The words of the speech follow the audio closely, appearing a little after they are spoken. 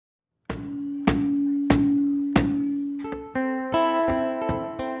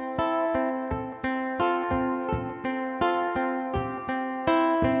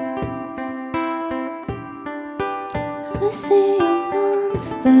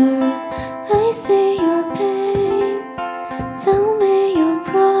monsters. I see your pain. Tell me your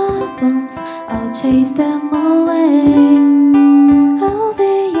problems. I'll chase them away. I'll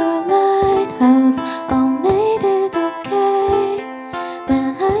be your lighthouse. I'll make it okay.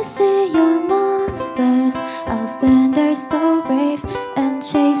 When I see your monsters, I'll stand there so brave and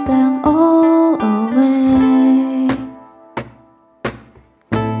chase them all away.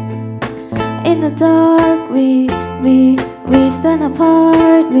 In the dark, we stand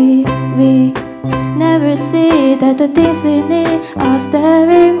apart. We never see that the things we need are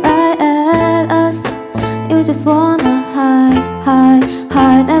staring right at us. You just wanna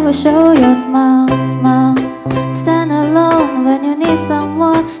hide, never show your smile. Stand alone when you need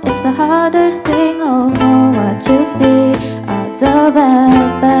someone. It's the hardest thing of all. What you see are the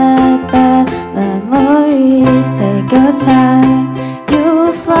bad memories. Take your time,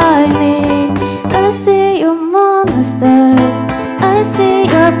 you'll find me. I see your monsters, I see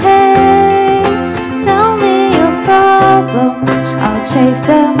your pain. Tell me your problems, I'll chase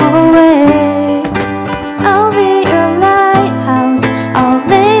them away. I'll be your lighthouse, I'll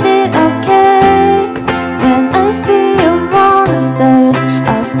make it okay. When I see your monsters,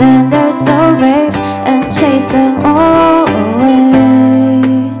 I'll stand there so brave and chase them all away.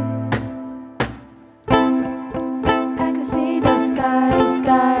 I could see the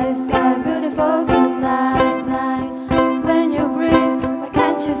sky, beautiful tonight. When you breathe, why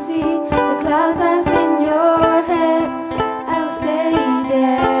can't you see the clouds that's in your head? I will stay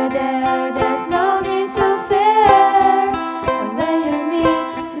there, there's no need to fear. And when you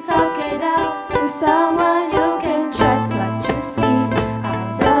need to talk it out with someone you can trust, what you see are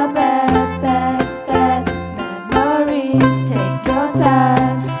the bad memories. Take your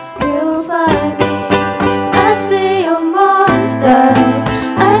time, you'll find me. I see your monsters,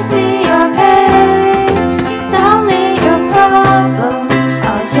 I see your pain. Tell me your problems,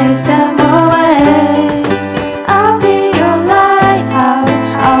 I'll chase them away. I'll be your lighthouse,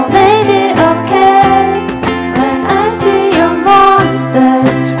 I'll make it okay. When I see your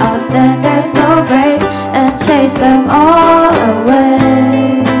monsters, I'll stand there so brave and chase them all away.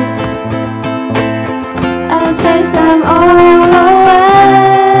 I'll chase them all away.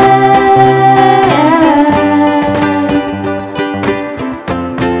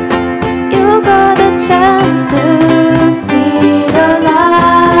 You got a chance to see the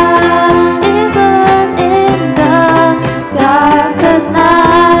light, even in the darkest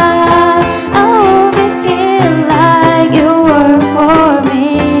night. I will be here like you were for me.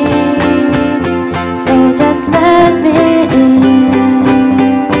 So just let me in.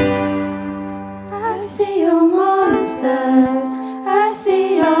 I see your monsters, I see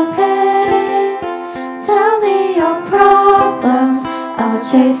your pain. Tell me your problems, I'll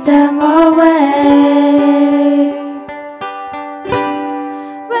chase them away.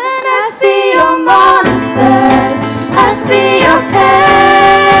 When I see your monsters, I see your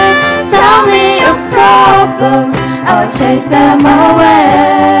pain. Tell me your problems, I'll chase them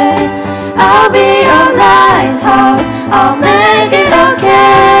away. I'll be your lighthouse, I'll make it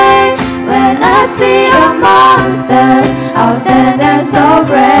okay. When I see your monsters, I'll stand there so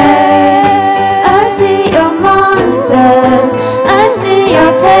brave. I see your monsters, I see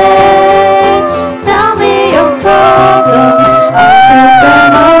your pain. Tell me your problems, I'll chase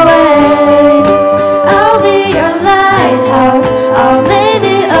them away. I'll be your lighthouse, I'll make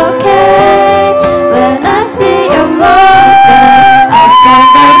it okay. When I see your monsters, I'll stand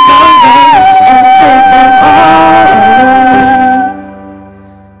there so brave and chase them all away.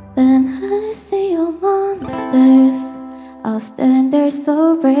 When I see your monsters, I'll stand there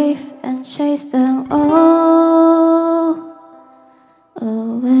so brave and chase them all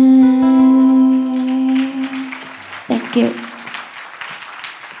away. Thank you.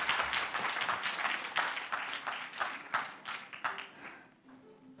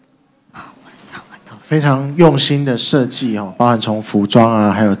 非常用心的设计哦，包含从服装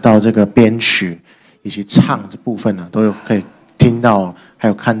啊，还有到这个编曲以及唱这部分呢，都有可以听到，还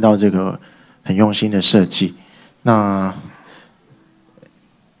有看到这个很用心的设计。那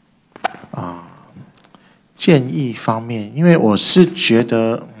建议方面，因为我是觉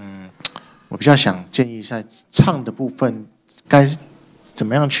得，我比较想建议在唱的部分该怎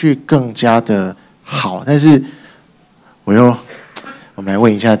么样去更加的好，但是我们来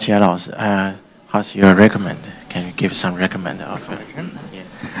问一下其他老师，How's your recommend? Can you give some recommend of it? Yes.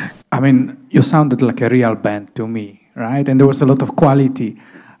 I mean, you sounded like a real band to me, right? And there was a lot of quality.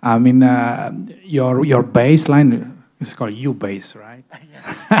 I mean, your bass line is called U bass, right?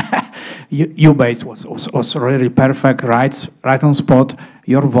 Yes. U bass was really perfect, right on spot.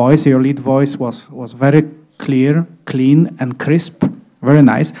 Your voice, your lead voice was very clear, clean, and crisp. very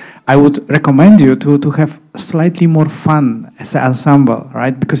nice. I would recommend you to have slightly more fun as an ensemble,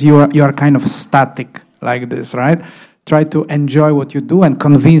 right? Because you are kind of static like this, right? Try to enjoy what you do and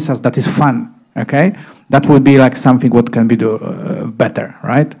convince us that it's fun, okay? That would be like something what can be do better,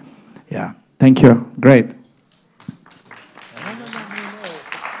 right? Yeah, thank you, great.